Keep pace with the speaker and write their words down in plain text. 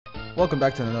Welcome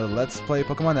back to another Let's Play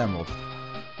Pokemon Emerald.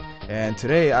 And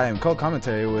today I am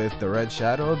co-commentating with the Red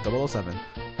Shadow 007.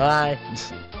 Hi.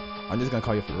 I'm just gonna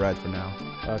call you Red for now.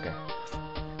 Okay.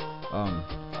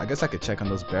 I guess I could check on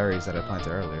those berries that I planted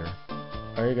earlier.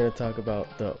 Are you gonna talk about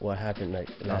what happened like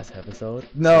last episode?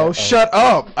 No, Yeah, shut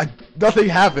up! Nothing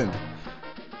happened.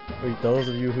 Wait, those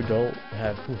of you who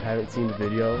haven't seen the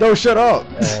video No, shut up!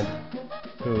 and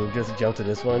who just jumped to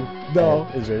this one, No.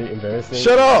 is really embarrassing.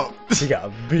 Shut up! He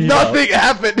got beat Nothing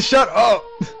happened. Shut up!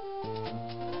 up.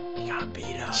 He got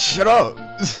beat up. Shut up!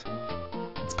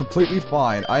 It's completely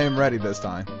fine. I am ready this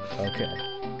time. Okay.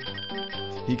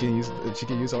 She can use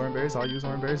orange berries. I'll use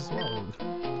orange berries as well.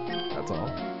 That's all.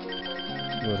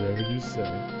 Whatever you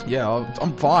say. Yeah,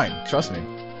 I'm fine. Trust me.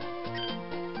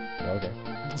 Okay.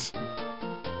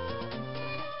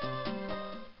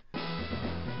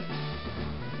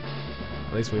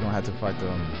 At least we don't have to fight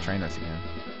the trainers again.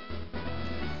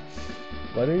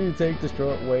 Why don't you take the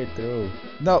short way through?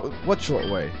 No, what short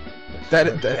way? That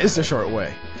is the short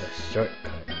way. The shortcut.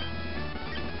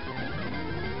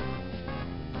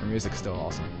 Her music's still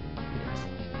awesome. Yes.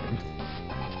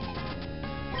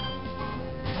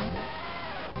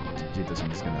 Gee, this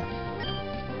one's gonna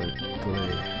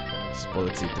quickly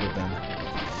bullet see through them.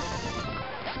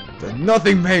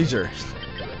 Nothing major.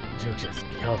 You just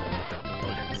kill them with the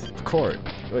bullets. Of course.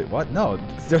 Wait, what? No,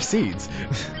 they're seeds.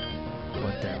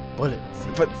 With their bullets.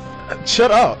 But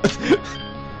shut up.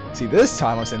 See, this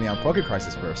time I'm sending out Poké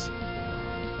Crisis first.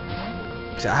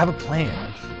 See, I have a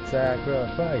plan.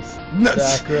 Sacrifice. No,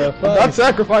 Sacrifice. not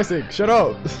sacrificing. Shut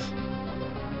up.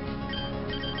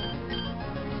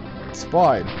 It's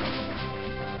fine.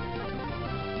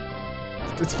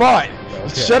 It's fine.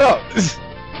 Okay. Shut up.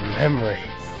 Memories.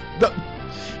 No,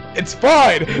 it's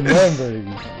fine. Memories.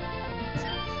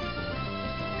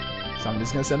 So I'm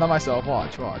just gonna send on myself.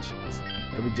 Watch.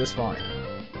 It'll be just fine.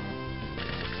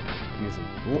 Using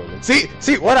bullets.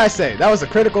 See what I say? That was a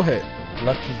critical hit.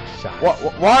 Lucky shot.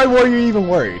 Why were you even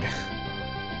worried?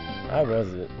 I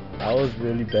wasn't. I was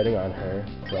really betting on her.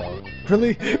 So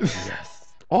Really?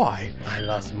 yes. Why? I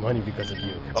lost money because of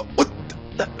you. Oh, what?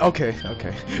 Okay.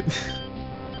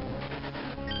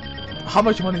 How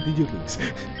much money did you lose?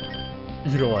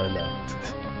 You don't want to know.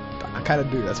 I kind of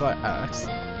do. That's why I asked.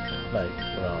 Like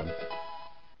around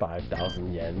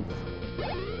 5,000 yen.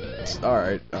 All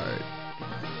right.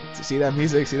 See that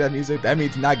music? That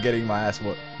means not getting my ass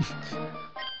whooped.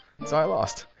 So I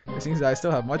lost. It seems that I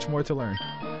still have much more to learn.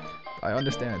 I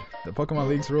understand. The Pokemon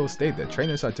League's rules state that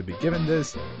trainers are to be given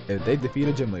this if they defeat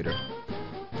a gym leader.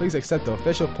 Please accept the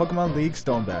official Pokemon League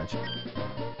Stone Badge.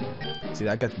 See,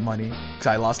 I get money. Because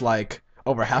I lost like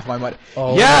over half my money.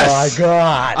 Oh yes! my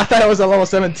god! I thought I was at level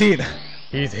 17.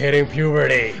 He's hitting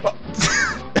puberty.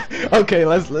 Okay,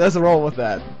 let's roll with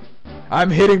that.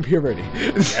 I'm hitting puberty.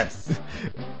 Yes.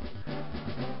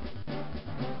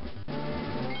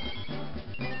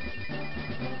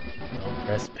 Don't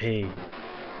press P.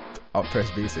 I'll press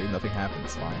B, see, nothing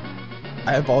happens. Fine.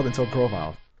 I evolved into a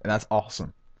Grovyle, and that's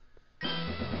awesome.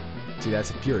 See, that's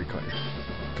a Fury Cutter.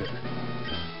 Good.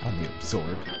 I don't need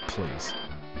Absorb, please.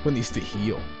 Who needs to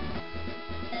heal?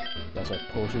 That's what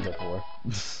potions are for.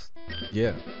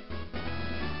 Yeah.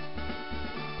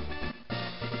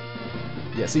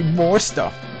 Yeah, see, more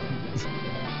stuff.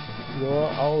 You know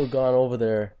what? I would've gone over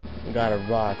there and got a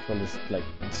rock from this, like,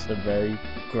 the very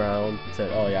ground.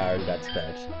 Said, oh yeah, I already got this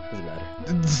badge. Doesn't matter.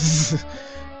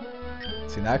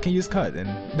 See, now I can use Cut, and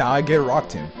now I get Rock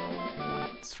Tomb.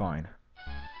 It's fine.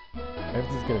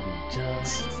 Everything's gonna be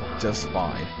Just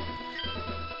fine.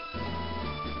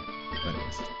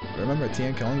 Anyways, remember,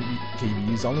 TN can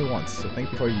be used only once, so think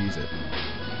before you use it.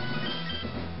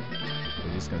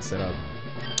 We're just gonna set up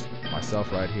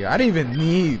myself right here. I didn't even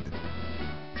need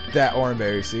that orange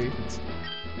berry, see?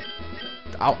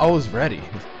 I was ready.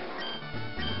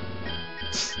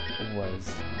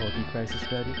 Was Poké Crisis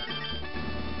ready?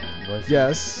 Was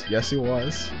Yes, he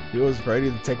was. He was ready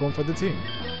to take one for the team.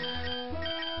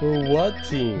 For what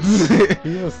team?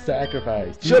 He was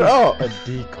sacrificed. Shut up! A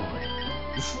decoy.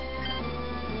 He's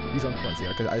unfriendly,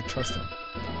 because I trust him.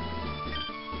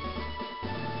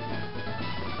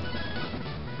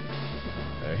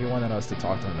 He wanted us to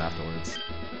talk to him afterwards.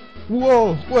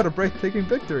 Whoa, what a breathtaking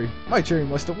victory! My cheering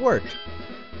must have worked.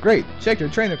 Great, check your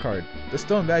trainer card. The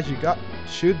stone badge you got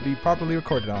should be properly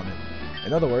recorded on it.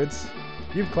 In other words,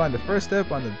 you've climbed the first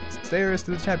step on the stairs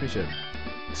to the championship.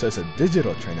 So it's a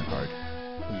digital trainer card.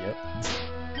 Yep.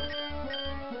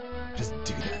 Just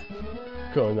do that.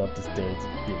 Going up the stairs to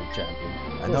be the champion.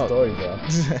 I Cool know. story, bro.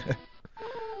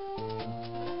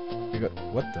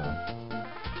 What the?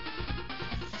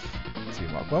 See,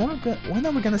 when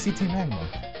are we gonna see Team Magma?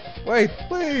 Wait,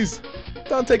 please!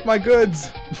 Don't take my goods!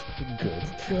 Good.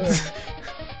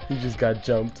 He just got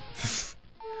jumped.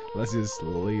 Let's just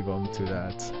leave him to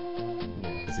that.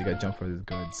 Because he got jumped for his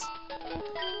goods.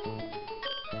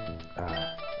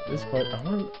 This part,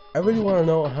 I really want to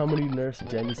know how many Nerf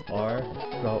Jennies are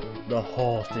throughout the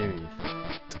whole series. I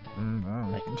don't know.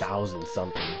 Like 1,000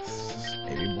 something.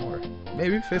 Maybe more.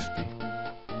 Maybe 50.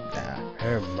 Nah.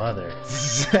 Her mother.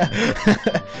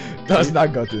 Let's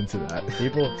not go into that.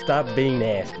 People, stop being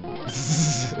nasty.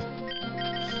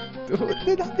 Dude,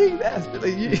 they're not being nasty.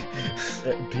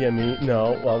 Like, PME?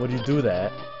 No, why would you do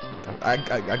that? I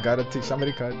gotta teach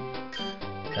somebody cut.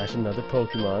 That's another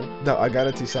Pokemon. No, I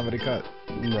gotta teach somebody cut.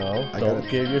 No, I don't gotta-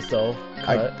 give yourself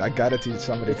cut. I gotta teach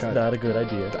somebody It's cut. not a good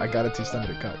idea. I gotta teach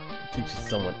somebody cut. Teach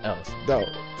someone else. No,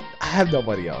 I have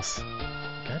nobody else.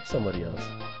 Got somebody else.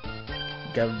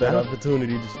 Got a better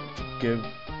opportunity to give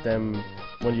them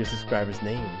one of your subscribers'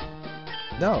 name.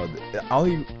 No,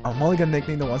 I'm only gonna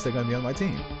nickname the ones that are gonna be on my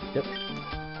team. Yep.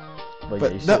 But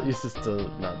But yeah, no- you should still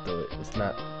not do it. It's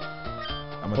not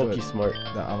I'm gonna do it. Smart.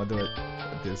 No, I'm gonna do it.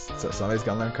 So somebody's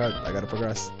gonna learn cut. I gotta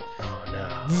progress. Oh no.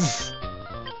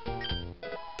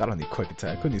 I don't need quick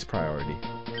attack. Who needs priority?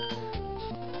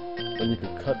 When you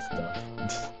can cut stuff.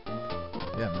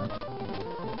 Yeah, man.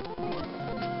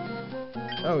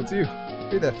 Oh, it's you.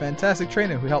 You're that fantastic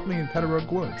trainer who helped me in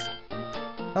Petterbrook Woods.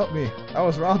 Help me. I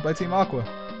was robbed by Team Aqua.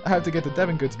 I have to get the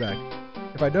Devon goods back.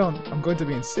 If I don't, I'm going to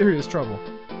be in serious trouble.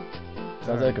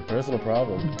 Sounds like a personal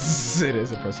problem. It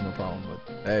is a personal problem, but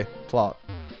hey, plot.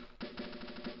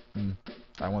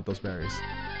 I want those berries.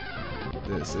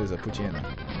 This is a Puchiana.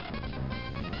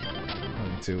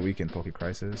 Only to weaken Poke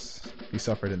Crisis. You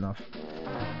suffered enough.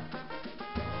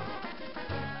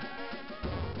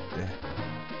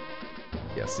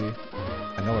 Yeah, see?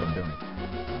 I know what I'm doing.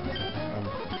 I'm a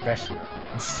professional.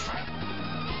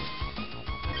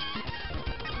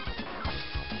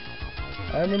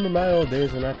 I remember my old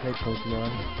days when I played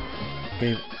Pokemon.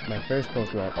 Gave my first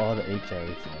Pokemon all the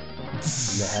HMs.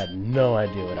 And I had no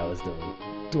idea what I was doing.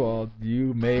 Well,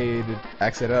 you made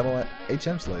accidental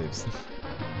HM slaves.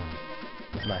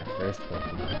 My first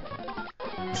Pokemon.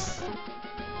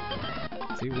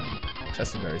 See, we can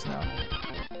chest of berries now.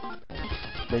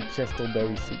 Make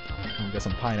Chestoberry soup. We got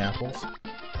some pineapples.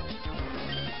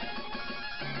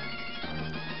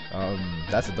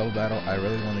 That's a double battle. I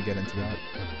really want to get into that.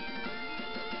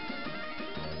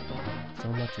 So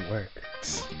much work.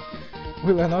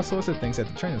 We learn all sorts of things at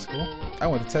the training school. I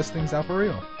want to test things out for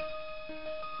real.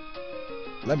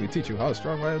 Let me teach you how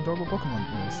strong my adorable Pokemon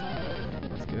is.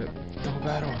 Let's get it. Double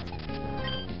battle.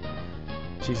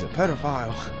 She's a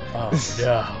pedophile. Oh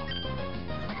no.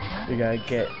 We gotta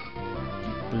get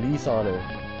police on her.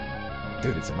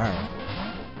 Dude, it's a Marrow.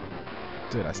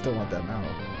 Dude, I still want that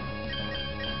Marrow.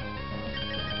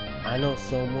 I know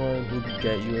someone who could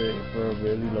get you it for a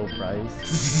really low price.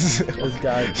 This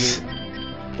guy did.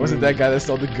 Wasn't that guy that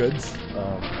stole the goods?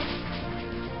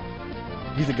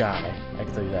 He's a guy, I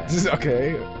can tell you that.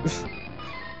 Okay.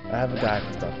 I have a guy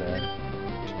for stuff, man.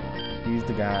 He's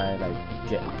the guy, like,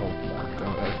 getting Pokemon.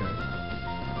 Oh, okay.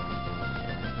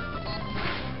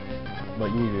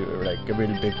 But you need, like, a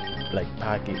really big, like,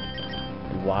 pocket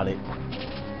and wallet.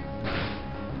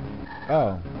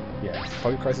 Oh. Yes.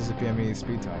 Poke Crisis is PME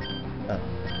speed type.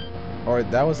 Or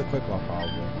that was a quick lock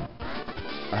probably.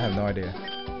 I have no idea.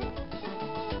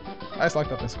 I just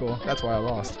locked up in school. That's why I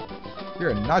lost. You're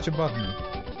a notch above me.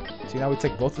 See, now we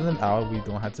take both of them out. We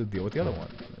don't have to deal with the other one.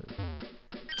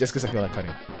 Just because I feel like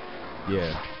cutting.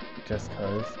 Yeah. Just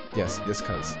cause. Yes, just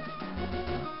cuz.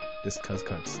 Just cuz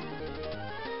cuts.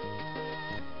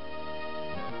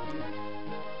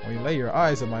 When you lay your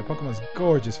eyes on my Pokemon's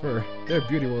gorgeous fur, their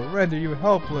beauty will render you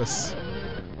helpless.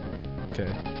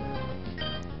 Okay.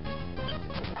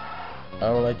 I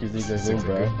don't like your Zigzagoon,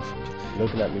 bro.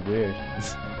 Looking at me weird.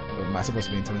 Am I supposed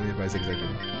to be intimidated by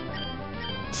Zigzagoon?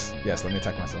 Yes, let me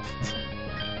attack myself.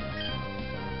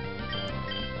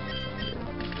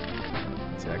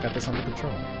 See, I got this under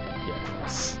control.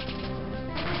 Yes.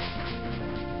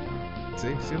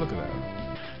 See, look at that.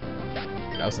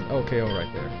 That was an OKO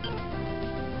right there.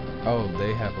 Oh,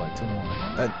 they have like 2 more.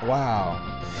 Wow.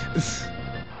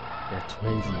 They're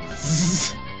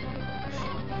twinsies.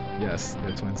 Yes,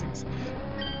 they're twinsies.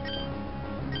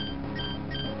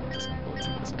 Just gonna bullet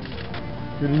see this one.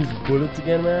 You use bullets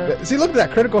again, man? See, look at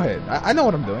that critical hit. I know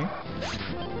what I'm doing.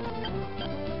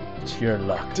 Sheer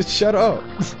luck. Just shut up.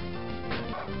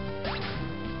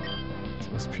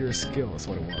 It was pure skill, that's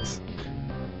what it was.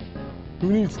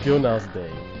 Who needs skill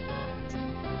nowadays?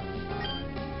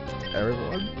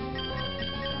 Everyone,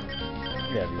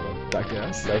 Yeah, everyone. I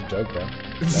guess. Nice joke, bro.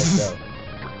 Nice joke.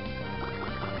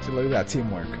 So look at that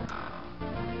teamwork.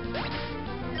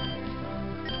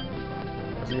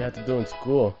 That's what you have to do in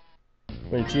school.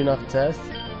 When you're cheating off a test,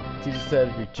 the teacher said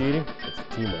if you're cheating, it's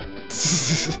teamwork.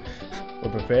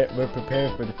 We're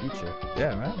preparing for the future.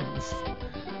 Yeah, man.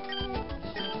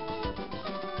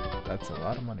 That's a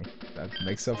lot of money. That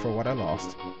makes up for what I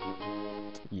lost.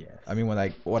 Yes. I mean,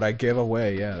 what I gave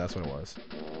away, yeah, that's what it was.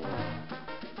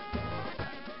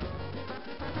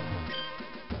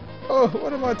 Oh,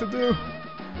 what am I to do?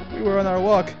 We were on our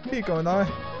walk, Peeko and I,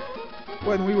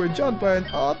 when we were jumped by an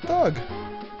odd dog.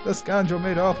 The scoundrel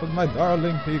made off with my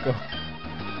darling Peeko.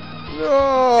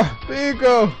 No,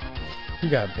 Peeko! You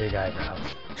got big eyebrows.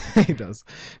 He does.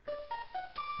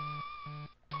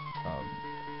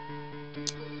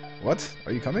 What?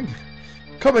 Are you coming?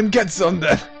 Come and get some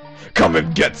then! Come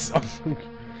and get some!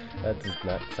 That does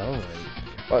not sound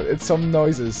right. Well, it's some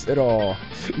noises, it all.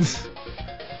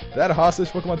 That hostage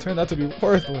Pokemon turned out to be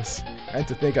worthless. And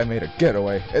to think I made a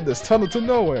getaway in this tunnel to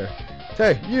nowhere.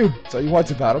 Hey, you! So you want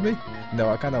to battle me? No,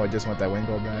 I kinda just want that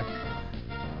Wingo back.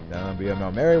 That'll be on my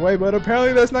merry way, but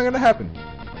apparently that's not gonna happen.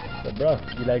 So bro,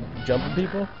 you like jumping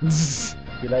people?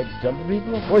 You like jumping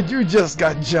people? Well, you just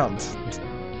got jumped.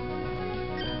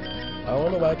 I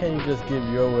wonder why can't you just give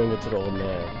your wing to the old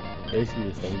man? Basically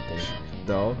the same thing.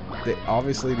 No,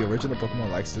 obviously the original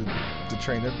Pokemon likes to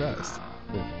train their best.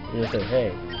 You're gonna say,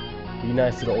 hey, be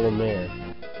nice to the old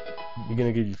man. You're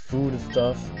gonna give you food and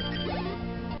stuff.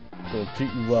 Gonna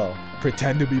treat you well.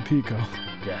 Pretend to be Peeko.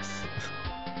 Yes.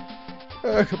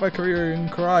 My career in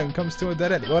crime comes to a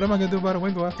dead end. What am I gonna do about a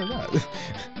Wingo after that?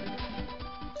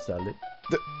 Sell it.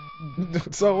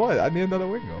 So what? I need another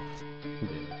Wingo.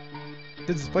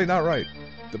 This is plain not right.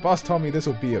 The boss told me this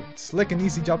would be a slick and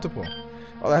easy job to pull.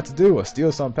 All I had to do was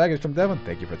steal some package from Devon.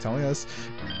 Thank you for telling us.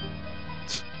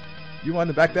 You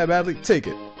wanted to back that badly? Take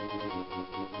it.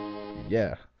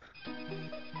 Yeah.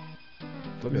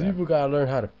 Look at People gotta learn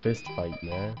how to fist fight,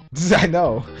 man. that. I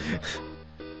know.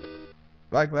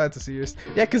 I'm glad to see you.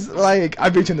 Yeah, cause like I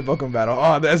beat you in the Pokemon battle.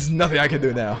 Oh, there's nothing I can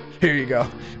do now. Here you go.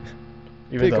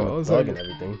 Even Peeko, though it's like- bug and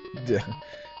everything. Yeah.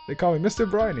 They call me Mr.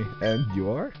 Briny. And you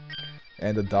are?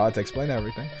 And the dots explain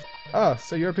everything. Ah,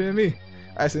 so you're PME.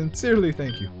 I sincerely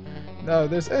thank you. Now,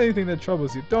 if there's anything that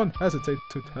troubles you, don't hesitate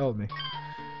to tell me.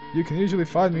 You can usually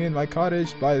find me in my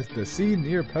cottage by the sea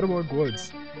near Petalburg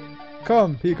Woods.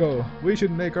 Come, Peeko, we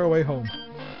should make our way home.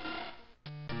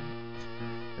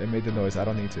 It made the noise, I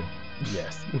don't need to.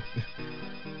 Yes.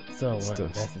 So Still-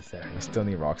 unnecessary. I still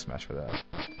need Rock Smash for that.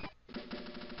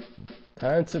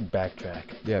 Time to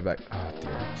backtrack. Yeah, back. Oh,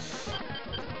 dear.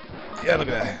 Yeah, look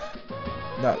at that.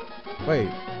 No, wait.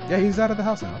 Yeah, he's out of the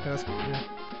house now. Okay, that's cool. Yeah.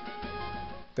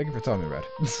 Thank you for telling me, Red.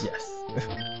 Yes.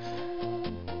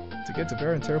 To get to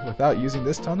Baron Turf without using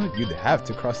this tunnel, you'd have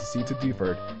to cross the sea to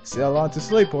Deeford, sail on to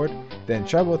Slayport, then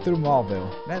travel through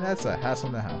Malville. Man, that's a hassle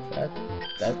and a half.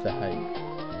 That's a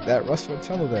hike. That Rustwood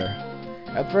tunnel there.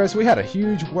 At first, we had a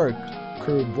huge work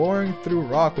crew boring through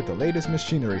rock with the latest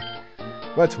machinery.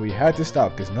 But we had to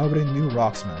stop because nobody knew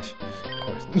Rock Smash.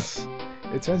 Of course.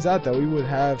 It turns out that we would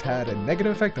have had a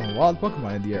negative effect on wild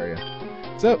Pokemon in the area.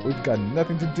 So, we've got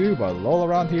nothing to do but loll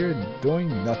around here doing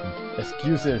nothing.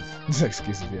 Excuses.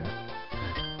 Excuses, yeah.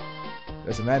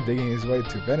 There's a man digging his way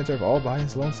to Veneturf all by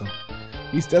his lonesome.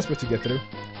 He's desperate to get through.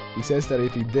 He says that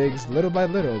if he digs little by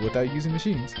little without using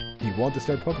machines, he won't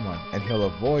disturb Pokemon, and he'll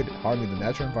avoid harming the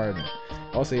natural environment.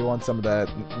 Also, he wants some of that...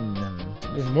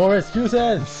 There's more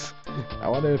excuses! I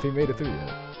wonder if he made it through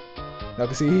yet. No,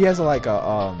 cause see, he has like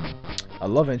a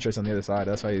love interest on the other side.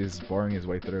 That's why he's boring his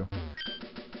way through.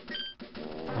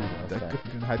 That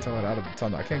can hightail it out of the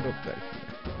tunnel. I can't go back.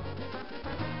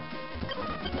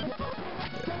 Yeah.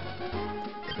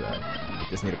 Look at that.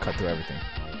 Just need to cut through everything.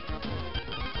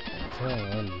 So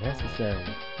unnecessary.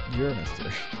 You're a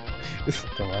mystery. So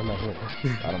why am I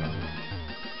here? I don't know.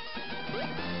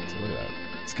 So look at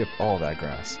that. Skip all that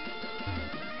grass.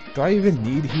 Do I even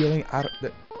need healing? I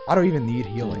don't even need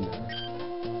healing.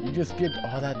 You just skipped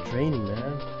all that draining,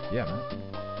 man. Yeah, man.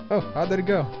 Oh, how did it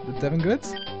go? The Devon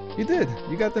goods? You did.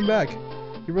 You got them back.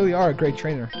 You really are a great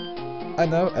trainer. I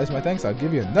know. As my thanks, I'll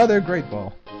give you another Great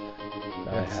Ball.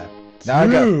 Now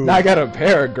Now I got a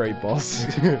pair of Great Balls.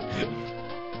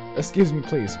 Excuse me,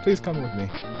 please. Please come with me.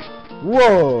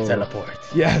 Whoa! Teleport.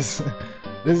 Yes.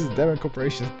 This is Devon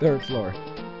Corporation's 3rd floor.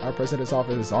 Our president's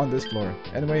office is on this floor.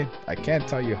 Anyway, I can't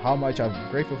tell you how much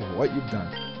I'm grateful for what you've done.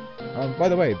 By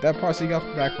the way, that parcel you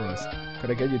got back for us.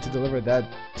 Could I get you to deliver that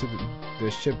to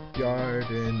the shipyard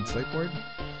in Slayport?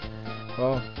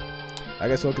 Well, I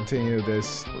guess we'll continue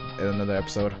this in another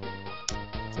episode.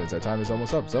 since our time is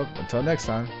almost up. So until next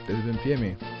time, this has been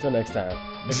PME. Until next time.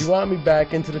 If you want me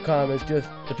back into the comments,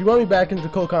 if you want me back into the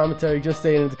co-commentary, just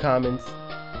say it in the comments.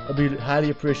 I'll be highly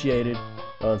appreciated.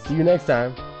 See you next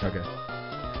time. Okay.